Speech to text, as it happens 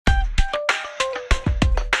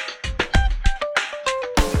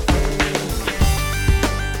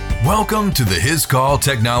Welcome to the His Call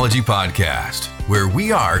Technology Podcast, where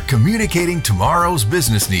we are communicating tomorrow's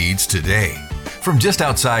business needs today. From just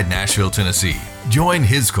outside Nashville, Tennessee, join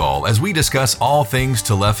His Call as we discuss all things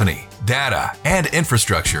telephony, data, and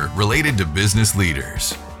infrastructure related to business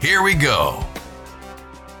leaders. Here we go.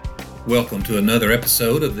 Welcome to another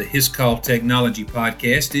episode of the His Call Technology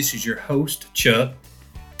Podcast. This is your host, Chuck.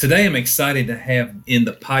 Today I'm excited to have in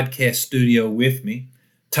the podcast studio with me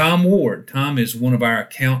Tom Ward. Tom is one of our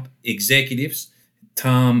account executives.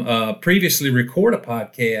 Tom previously recorded a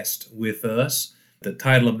podcast with us. The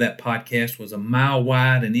title of that podcast was A Mile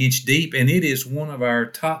Wide, an Inch Deep, and it is one of our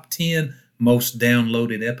top 10 most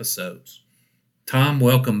downloaded episodes. Tom,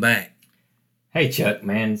 welcome back. Hey, Chuck,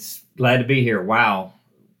 man. It's glad to be here. Wow,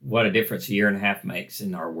 what a difference a year and a half makes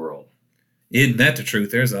in our world. Isn't that the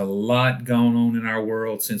truth? There's a lot going on in our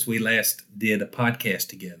world since we last did a podcast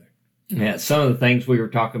together. Yeah, some of the things we were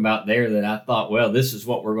talking about there that I thought, well, this is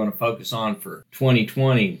what we're going to focus on for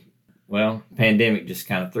 2020. Well, pandemic just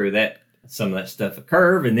kind of threw some of that stuff a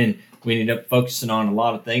curve, and then we ended up focusing on a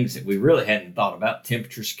lot of things that we really hadn't thought about,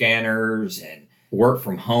 temperature scanners and work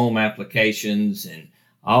from home applications and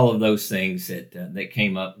all of those things that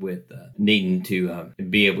came up with needing to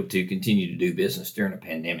be able to continue to do business during a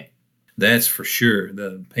pandemic. That's for sure.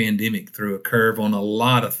 The pandemic threw a curve on a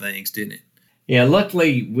lot of things, didn't it? Yeah,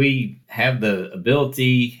 luckily we have the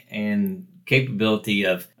ability and capability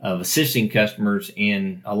of assisting customers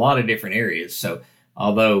in a lot of different areas. So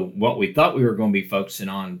although what we thought we were going to be focusing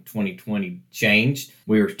on 2020 changed,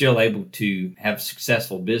 we were still able to have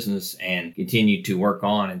successful business and continue to work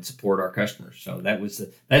on and support our customers. So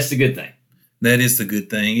that's the good thing. That is the good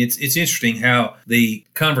thing. It's interesting how the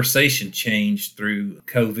conversation changed through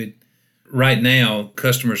COVID. Right now,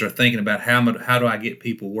 customers are thinking about how do I get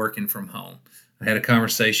people working from home. I had a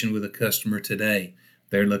conversation with a customer today.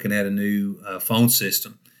 They're looking at a new phone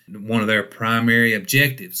system. One of their primary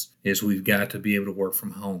objectives is we've got to be able to work from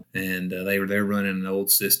home. And they're running an old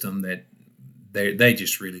system that they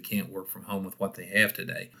just really can't work from home with what they have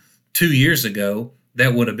today. 2 years ago,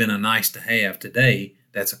 that would have been a nice to have. Today,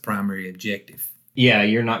 that's a primary objective. Yeah,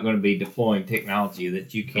 you're not going to be deploying technology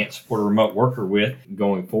that you can't support a remote worker with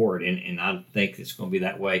going forward. And I think it's going to be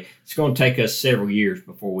that way. It's going to take us several years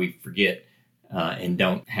before we forget and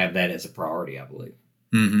don't have that as a priority, I believe.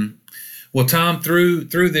 Mm-hmm. Well, Tom, through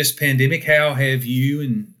this pandemic, how have you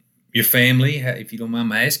and your family, if you don't mind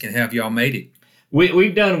my asking, how have y'all made it?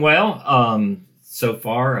 We've done well so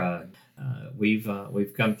far.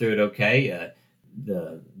 We've come through it okay.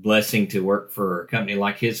 The blessing to work for a company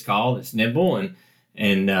like His Call that's nimble,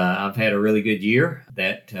 and I've had a really good year.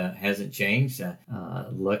 That hasn't changed.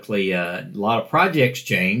 Luckily, a lot of projects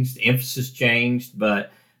changed, emphasis changed,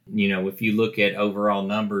 but if you look at overall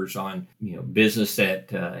numbers on business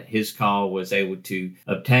that His Call was able to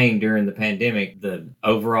obtain during the pandemic, the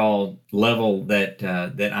overall level that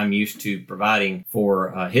I'm used to providing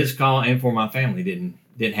for His Call and for my family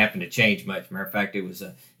didn't happen to change much. Matter of fact, it was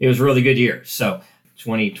a really good year. So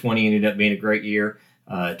 2020 ended up being a great year.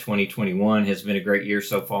 2021 has been a great year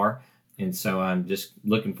so far, and so I'm just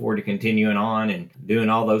looking forward to continuing on and doing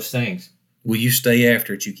all those things. Well, you stay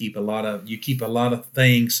after it. You keep a lot of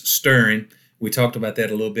things stirring. We talked about that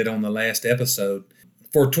a little bit on the last episode.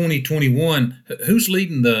 For 2021, who's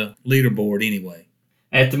leading the leaderboard anyway?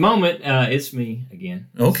 At the moment, it's me again.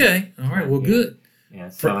 Okay. All right. Well, good. Yeah.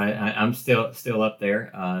 So I'm still up there,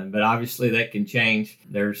 but obviously that can change.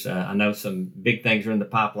 There's I know some big things are in the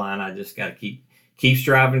pipeline. I just got to keep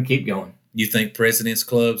striving, keep going. You think President's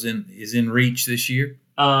Club is in reach this year?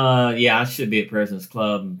 Yeah, I should be at President's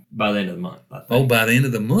Club by the end of the month, I think. Oh, by the end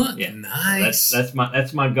of the month? Yeah. Nice.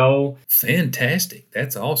 That's my goal. Fantastic.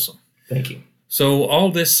 That's awesome. Thank you. So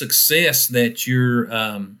all this success that you're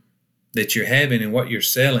having and what you're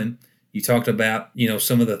selling, you talked about,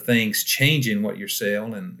 some of the things changing what you're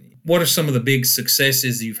selling. And what are some of the big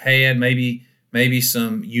successes you've had? Maybe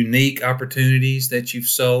some unique opportunities that you've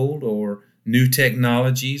sold or new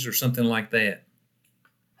technologies or something like that.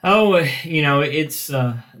 Oh, it's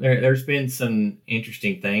there's been some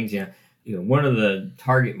interesting things. One of the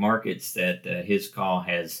target markets that His Call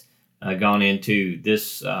has gone into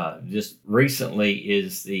this just recently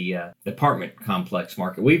is the apartment complex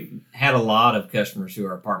market. We've had a lot of customers who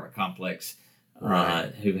are apartment complex,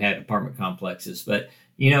 right, who had apartment complexes, but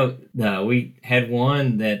we had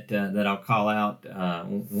one that I'll call out.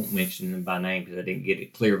 Won't mention them by name because I didn't get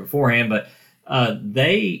it clear beforehand, but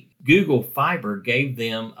Google Fiber gave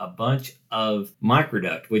them a bunch of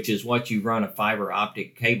microduct, which is what you run a fiber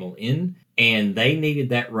optic cable in, and they needed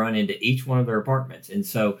that run into each one of their apartments. And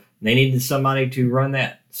so they needed somebody to run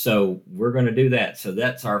that. So we're going to do that. So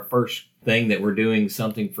that's our first thing that we're doing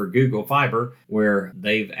something for Google Fiber, where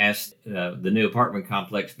they've asked the new apartment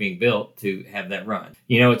complex being built to have that run.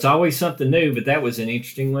 It's always something new, but that was an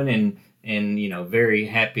interesting one, and very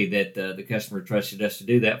happy that the customer trusted us to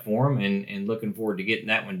do that for them, and looking forward to getting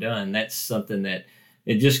that one done. That's something that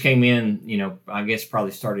it just came in, I guess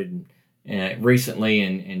probably started recently,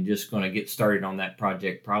 and just going to get started on that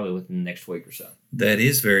project probably within the next week or so. That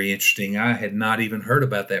is very interesting. I had not even heard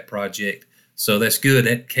about that project. So that's good.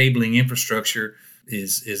 That cabling infrastructure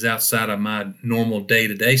is outside of my normal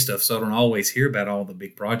day-to-day stuff, so I don't always hear about all the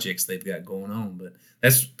big projects they've got going on. But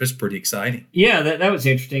that's pretty exciting. Yeah, that was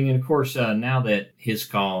interesting. And of course, now that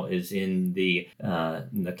Hiscall is in the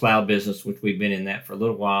cloud business, which we've been in that for a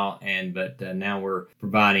little while, but now we're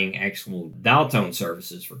providing actual dial tone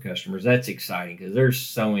services for customers. That's exciting because there's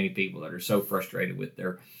so many people that are so frustrated with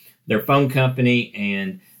their phone company,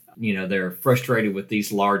 and they're frustrated with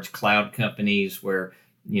these large cloud companies where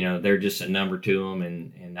they're just a number to them.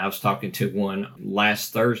 And I was talking to one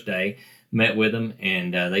last Thursday, met with them,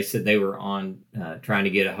 and they said they were on trying to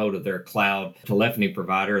get a hold of their cloud telephony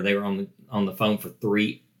provider. They were on the phone for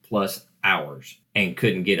 3+ hours and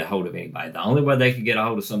couldn't get a hold of anybody. The only way they could get a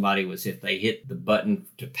hold of somebody was if they hit the button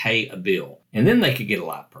to pay a bill, and then they could get a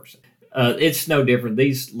live person. It's no different.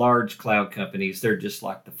 These large cloud companies, they're just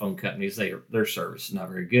like the phone companies. Their service is not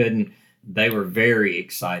very good, and they were very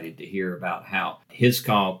excited to hear about how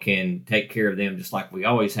Hiscall can take care of them just like we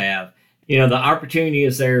always have. The opportunity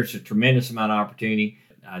is there. It's a tremendous amount of opportunity.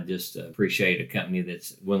 I just appreciate a company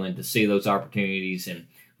that's willing to see those opportunities and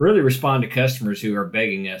really respond to customers who are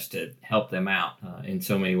begging us to help them out in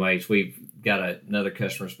so many ways. We've got another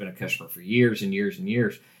customer who's been a customer for years and years and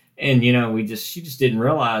years. And, she just didn't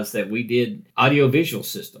realize that we did audio-visual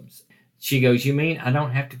systems. She goes, "You mean I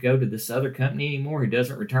don't have to go to this other company anymore who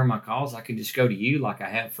doesn't return my calls? I can just go to you like I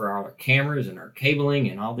have for our cameras and our cabling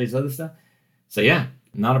and all these other stuff?" So, yeah,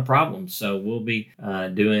 not a problem. So we'll be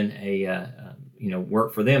doing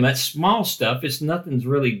work for them. That's small stuff. Nothing's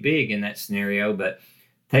really big in that scenario, but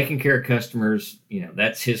taking care of customers,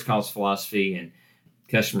 that's Hiscall's philosophy, and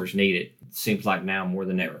customers need it. It seems like now more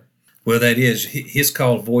than ever. Well, that is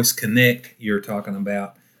Hiscall Voice Connect you're talking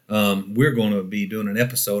about. We're going to be doing an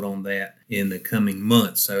episode on that in the coming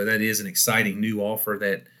months. So that is an exciting new offer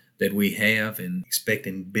that we have, and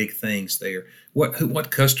expecting big things there. What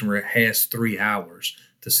customer has 3 hours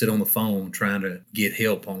to sit on the phone trying to get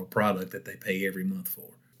help on a product that they pay every month for?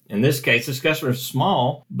 In this case, this customer is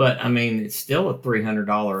small, but it's still a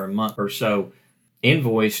 $300 a month or so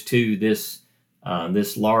invoice to this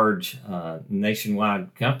large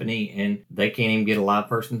nationwide company, and they can't even get a live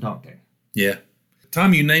person to talk to. Yeah.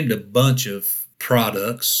 Tom, you named a bunch of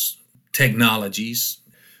products, technologies.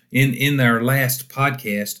 In our last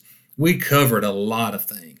podcast, we covered a lot of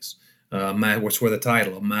things. That's where the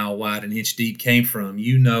title, "A Mile Wide and Inch Deep," came from.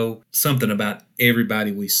 You know something about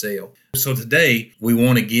everybody we sell. So today, we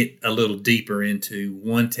want to get a little deeper into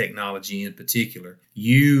one technology in particular.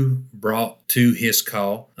 You brought to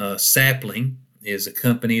Hiscall Sapling, is a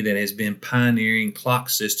company that has been pioneering clock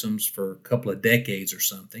systems for a couple of decades or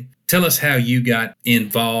something. Tell us how you got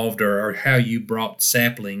involved, or how you brought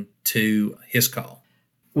Sapling to Hiscall.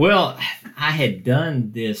 Well, I had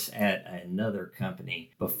done this at another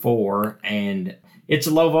company before, and it's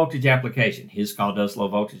a low voltage application. Hiscall does low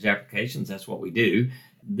voltage applications. That's what we do.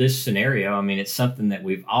 This scenario, it's something that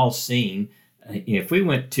we've all seen. If we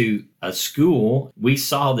went to a school, we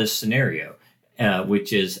saw this scenario.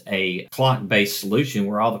 Which is a clock-based solution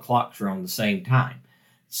where all the clocks are on the same time.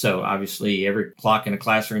 So obviously every clock in a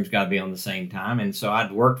classroom's got to be on the same time. And so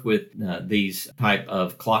I'd worked with these type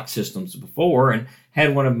of clock systems before, and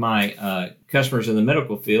had one of my customers in the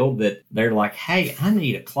medical field that they're like, "Hey, I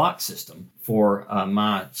need a clock system for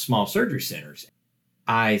my small surgery centers."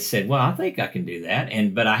 I said, "Well, I think I can do that."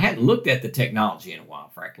 But I hadn't looked at the technology in a while,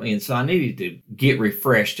 frankly. And so I needed to get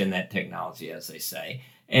refreshed in that technology, as they say.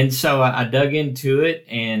 And so I dug into it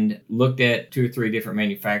and looked at 2 or 3 different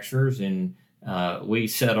manufacturers, and we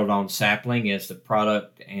settled on Sapling as the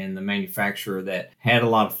product and the manufacturer that had a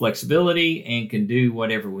lot of flexibility and can do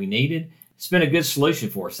whatever we needed. It's been a good solution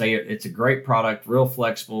for us. It's a great product, real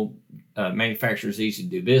flexible, manufacturer's easy to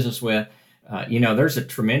do business with. There's a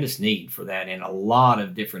tremendous need for that in a lot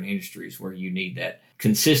of different industries where you need that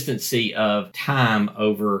consistency of time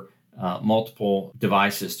over multiple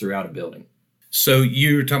devices throughout a building. So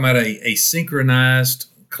you're talking about a synchronized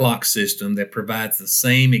clock system that provides the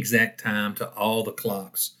same exact time to all the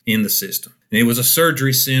clocks in the system. And it was a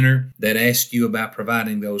surgery center that asked you about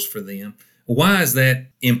providing those for them. Why is that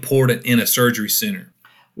important in a surgery center?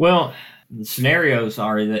 Well, the scenarios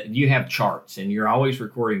are that you have charts and you're always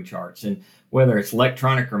recording charts, and whether it's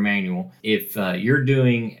electronic or manual, if you're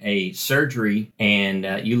doing a surgery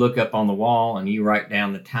and you look up on the wall and you write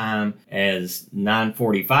down the time as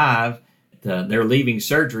 9:45, they're leaving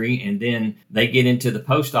surgery, and then they get into the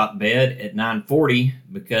post-op bed at 9:40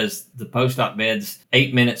 because the post-op bed's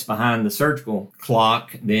 8 minutes behind the surgical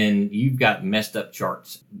clock, then you've got messed up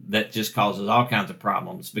charts. That just causes all kinds of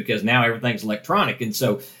problems because now everything's electronic. And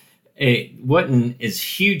so it wasn't as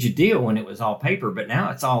huge a deal when it was all paper, but now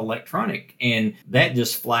it's all electronic, and that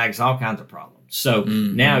just flags all kinds of problems. So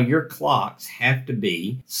now your clocks have to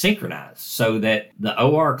be synchronized so that the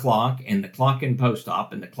OR clock and the clock in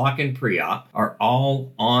post-op and the clock in pre-op are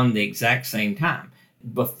all on the exact same time.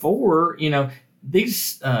 Before,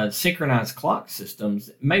 these synchronized clock systems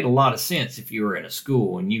made a lot of sense if you were in a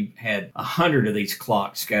school and you had 100 of these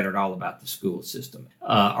clocks scattered all about the school system.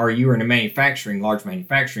 Or you were in a large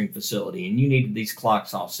manufacturing facility and you needed these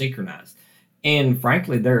clocks all synchronized. And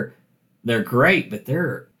frankly, they're great, but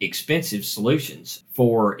they're expensive solutions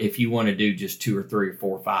for if you want to do just 2 or 3 or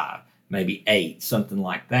 4 or 5, maybe 8, something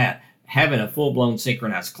like that. Having a full-blown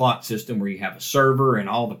synchronized clock system where you have a server and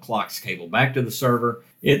all the clocks cable back to the server,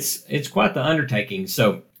 it's quite the undertaking.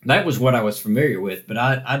 So that was what I was familiar with, but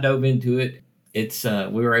I dove into it.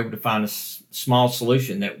 We were able to find a small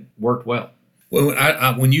solution that worked well.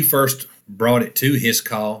 Well, when you first brought it to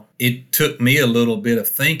Hiscall, it took me a little bit of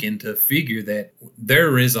thinking to figure that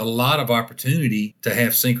there is a lot of opportunity to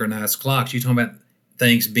have synchronized clocks. You're talking about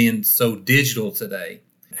things being so digital today,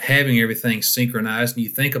 having everything synchronized, and you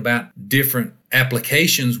think about different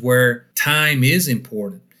applications where time is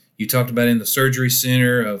important. You talked about in the surgery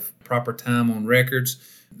center of proper time on records.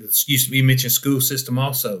 You mentioned school system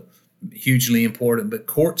also, hugely important, but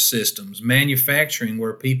court systems, manufacturing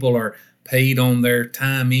where people are paid on their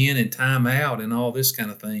time in and time out and all this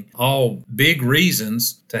kind of thing. All big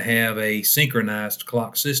reasons to have a synchronized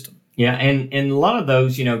clock system. Yeah, and a lot of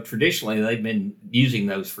those, traditionally they've been using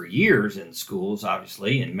those for years in schools,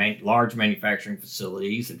 obviously, and large manufacturing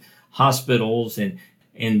facilities and hospitals,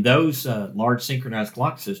 and those large synchronized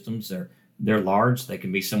clock systems, they're large, they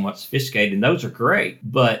can be somewhat sophisticated, and those are great.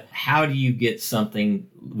 But how do you get something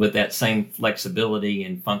with that same flexibility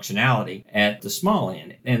and functionality at the small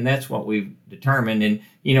end? And that's what we've determined.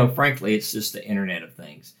 And, frankly, it's just the Internet of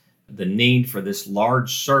Things. The need for this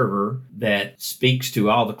large server that speaks to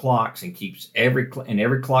all the clocks and keeps every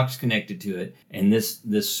clock's connected to it. And this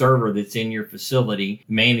server that's in your facility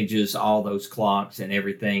manages all those clocks and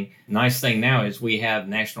everything. Nice thing now is we have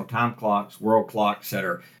national time clocks, world clocks that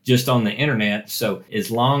are just on the internet. So as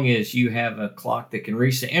long as you have a clock that can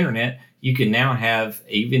reach the internet, you can now have,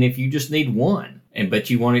 even if you just need one, but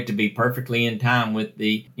you want it to be perfectly in time with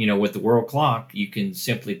the world clock, you can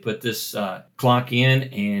simply put this clock in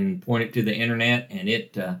and point it to the internet, and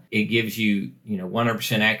it gives you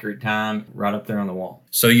 100% accurate time right up there on the wall.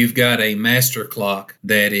 So you've got a master clock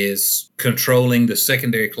that is controlling the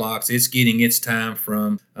secondary clocks. It's getting its time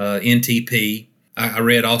from NTP. I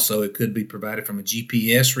read also it could be provided from a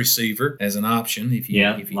GPS receiver as an option if you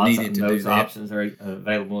needed to do that. Those options are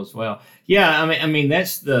available as well. Yeah, I mean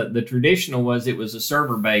that's the traditional was it was a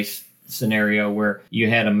server-based scenario where you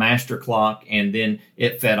had a master clock and then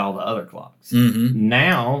it fed all the other clocks. Mm-hmm.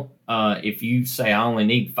 Now, if you say I only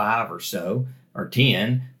need 5 or so or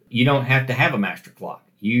 10, you don't have to have a master clock.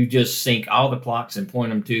 You just sync all the clocks and point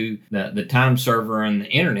them to the time server on the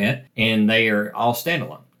internet, and they are all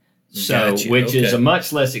standalone. So, which is a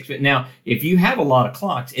much less expensive. Now, if you have a lot of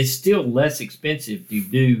clocks, it's still less expensive to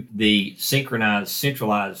do the synchronized,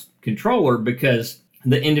 centralized controller because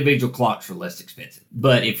the individual clocks are less expensive.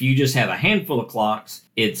 But if you just have a handful of clocks,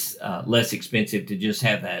 it's less expensive to just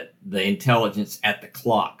have the intelligence at the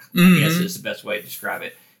clock. Mm-hmm. I guess is the best way to describe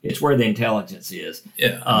it. It's where the intelligence is.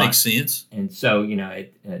 Yeah, that makes sense. And so,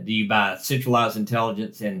 do you buy centralized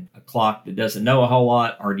intelligence in a clock that doesn't know a whole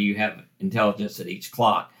lot, or do you have intelligence at each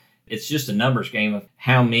clock? It's just a numbers game of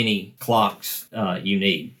how many clocks you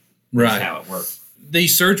need. Right. That's how it works.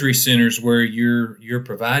 These surgery centers where you're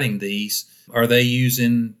providing these, are they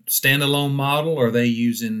using standalone model, or are they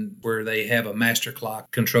using where they have a master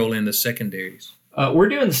clock controlling the secondaries? We're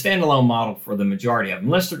doing the standalone model for the majority of them,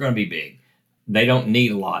 unless they're going to be big. They don't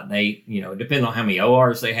need a lot. They, depend on how many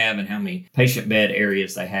ORs they have and how many patient bed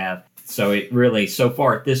areas they have. So it really, so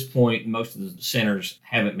far at this point, most of the centers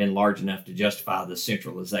haven't been large enough to justify the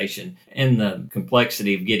centralization and the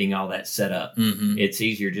complexity of getting all that set up. Mm-hmm. It's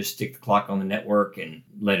easier just stick the clock on the network and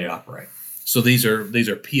let it operate. So these are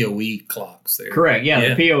PoE clocks there. Correct.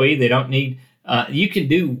 Yeah. The PoE, they don't need, you can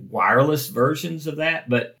do wireless versions of that,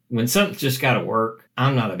 but when something's just got to work,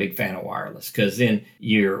 I'm not a big fan of wireless because then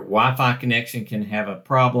your Wi-Fi connection can have a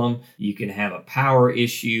problem. You can have a power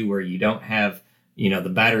issue where you don't have, the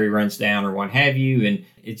battery runs down or what have you. And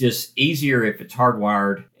it's just easier if it's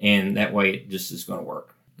hardwired, and that way it just is going to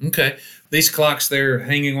work. Okay. These clocks they're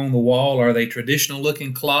hanging on the wall, are they traditional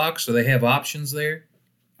looking clocks? Do they have options there?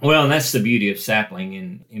 Well, and that's the beauty of Sapling,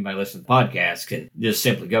 and anybody listening to the podcast can just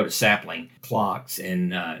simply go to Sapling Clocks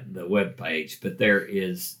and the webpage. But there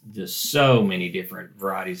is just so many different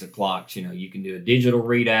varieties of clocks. You can do a digital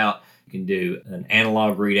readout. You can do an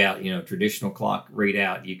analog readout, traditional clock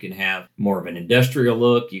readout. You can have more of an industrial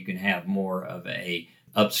look. You can have more of a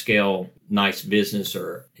upscale, nice business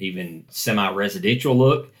or even semi-residential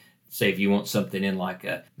look. Say if you want something in like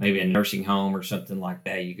maybe a nursing home or something like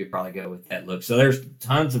that, you could probably go with that look. So there's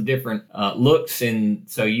tons of different looks, and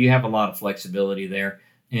so you have a lot of flexibility there.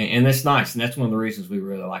 And that's nice, and that's one of the reasons we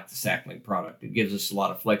really like the Sapling product. It gives us a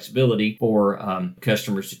lot of flexibility for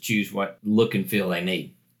customers to choose what look and feel they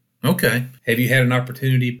need. Okay. Have you had an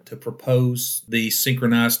opportunity to propose the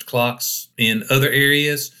synchronized clocks in other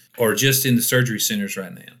areas or just in the surgery centers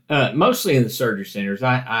right now? Mostly in the surgery centers.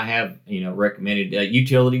 I have, recommended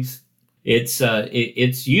utilities.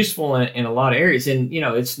 It's useful in a lot of areas. And,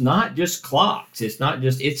 it's not just clocks.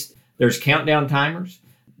 There's countdown timers.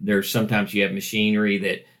 There's sometimes you have machinery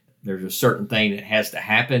that there's a certain thing that has to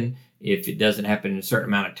happen. If it doesn't happen in a certain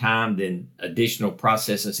amount of time, then additional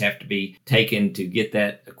processes have to be taken to get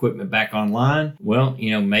that equipment back online. Well,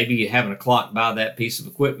 maybe you having a clock by that piece of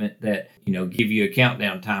equipment that, give you a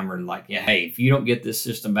countdown timer like, hey, if you don't get this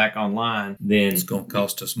system back online, then it's going to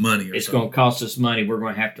cost us money. It's going to cost us money. We're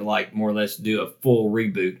going to have to more or less do a full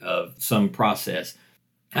reboot of some process.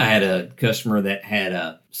 I had a customer that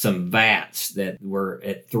had some vats that were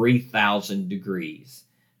at 3,000 degrees.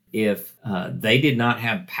 If they did not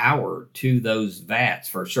have power to those vats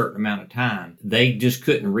for a certain amount of time, they just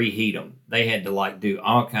couldn't reheat them. They had to do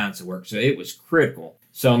all kinds of work. So it was critical.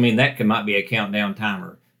 So, that might be a countdown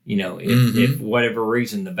timer. If whatever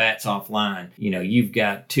reason the vat's offline, you've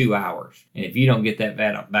got 2 hours. And if you don't get that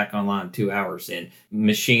vat back online 2 hours, then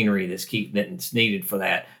machinery that's needed for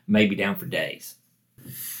that may be down for days.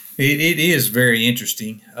 It is very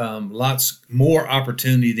interesting. Lots more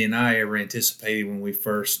opportunity than I ever anticipated when we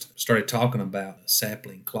first started talking about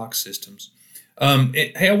Sapling clock systems.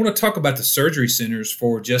 Hey, I want to talk about the surgery centers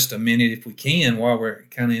for just a minute, if we can, while we're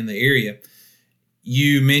kind of in the area.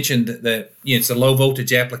 You mentioned that it's a low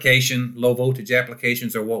voltage application. Low voltage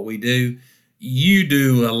applications are what we do. You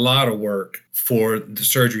do a lot of work for the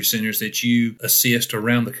surgery centers that you assist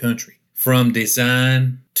around the country, from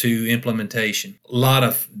design to implementation. A lot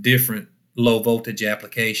of different low voltage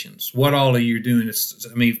applications. What all are you doing?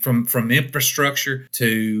 From infrastructure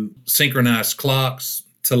to synchronized clocks,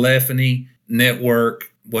 telephony,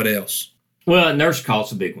 network, what else? Well, nurse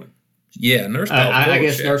call's a big one. Yeah, nurse call. I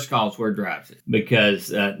guess nurse call is where it drives it, because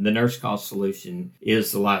the nurse call solution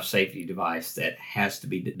is the life safety device that has to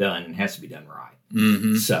be done and has to be done right.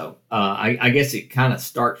 Mm-hmm. So I guess it kind of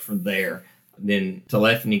starts from there. Then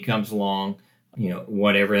telephony comes along,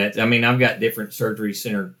 whatever that's. I've got different surgery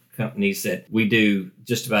center companies that we do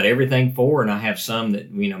just about everything for, and I have some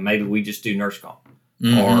that maybe we just do nurse call.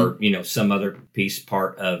 Mm-hmm. Or, some other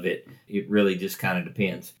part of it. It really just kind of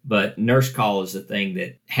depends. But nurse call is the thing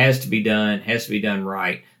that has to be done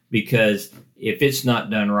right, because if it's not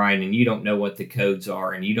done right and you don't know what the codes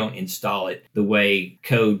are and you don't install it the way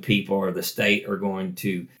code people or the state are going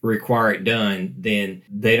to require it done, then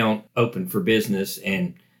they don't open for business.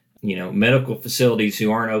 And, medical facilities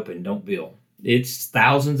who aren't open don't bill. It's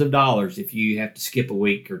thousands of dollars if you have to skip a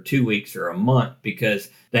week or 2 weeks or a month because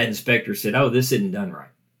that inspector said, oh, this isn't done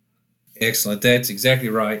right. Excellent. That's exactly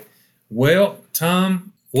right. Well,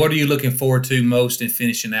 Tom, what are you looking forward to most in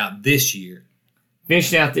finishing out this year?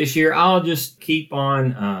 Finishing out this year, I'll just keep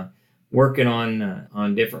on working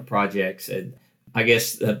on different projects. I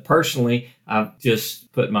guess personally, I've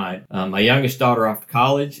just put my youngest daughter off to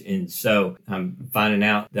college, and so I'm finding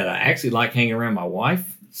out that I actually like hanging around my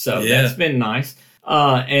wife. So That's been nice.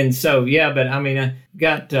 And so, but I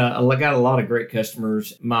got a lot of great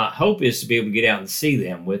customers. My hope is to be able to get out and see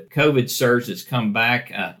them. With COVID surge that's come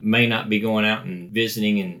back, may not be going out and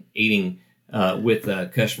visiting and eating with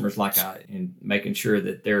customers and making sure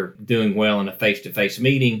that they're doing well in a face-to-face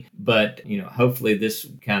meeting. But, hopefully this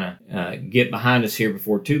kind of get behind us here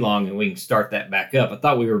before too long and we can start that back up. I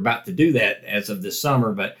thought we were about to do that as of this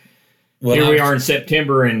summer, but here we are in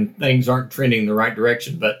September and things aren't trending in the right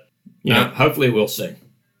direction. But, hopefully we'll see.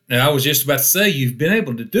 Now, I was just about to say, you've been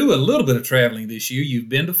able to do a little bit of traveling this year. You've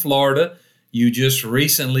been to Florida. You just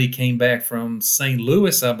recently came back from St.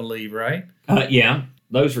 Louis, I believe, right? Yeah,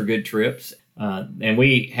 those were good trips. And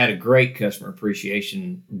we had a great customer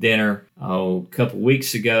appreciation dinner a couple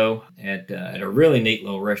weeks ago at a really neat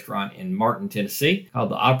little restaurant in Martin, Tennessee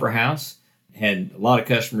called the Opera House. Had a lot of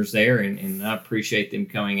customers there, and I appreciate them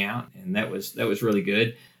coming out, and that was really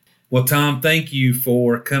good. Well, Tom, thank you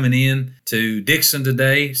for coming in to Dixon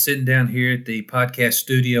today, sitting down here at the podcast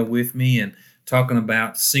studio with me and talking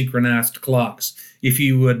about synchronized clocks. If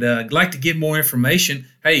you would like to get more information,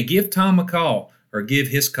 hey, give Tom a call or give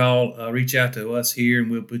his call. Reach out to us here,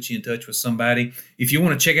 and we'll put you in touch with somebody. If you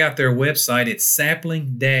want to check out their website, it's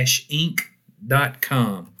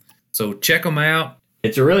sapling-inc.com. So check them out.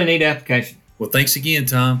 It's a really neat application. Well, thanks again,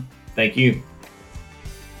 Tom. Thank you.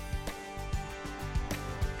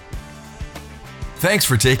 Thanks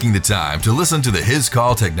for taking the time to listen to the His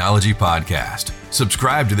Call Technology Podcast.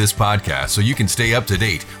 Subscribe to this podcast so you can stay up to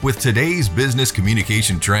date with today's business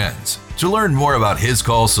communication trends. To learn more about His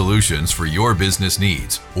Call solutions for your business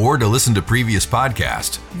needs or to listen to previous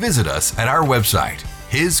podcasts, visit us at our website,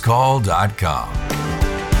 hiscall.com.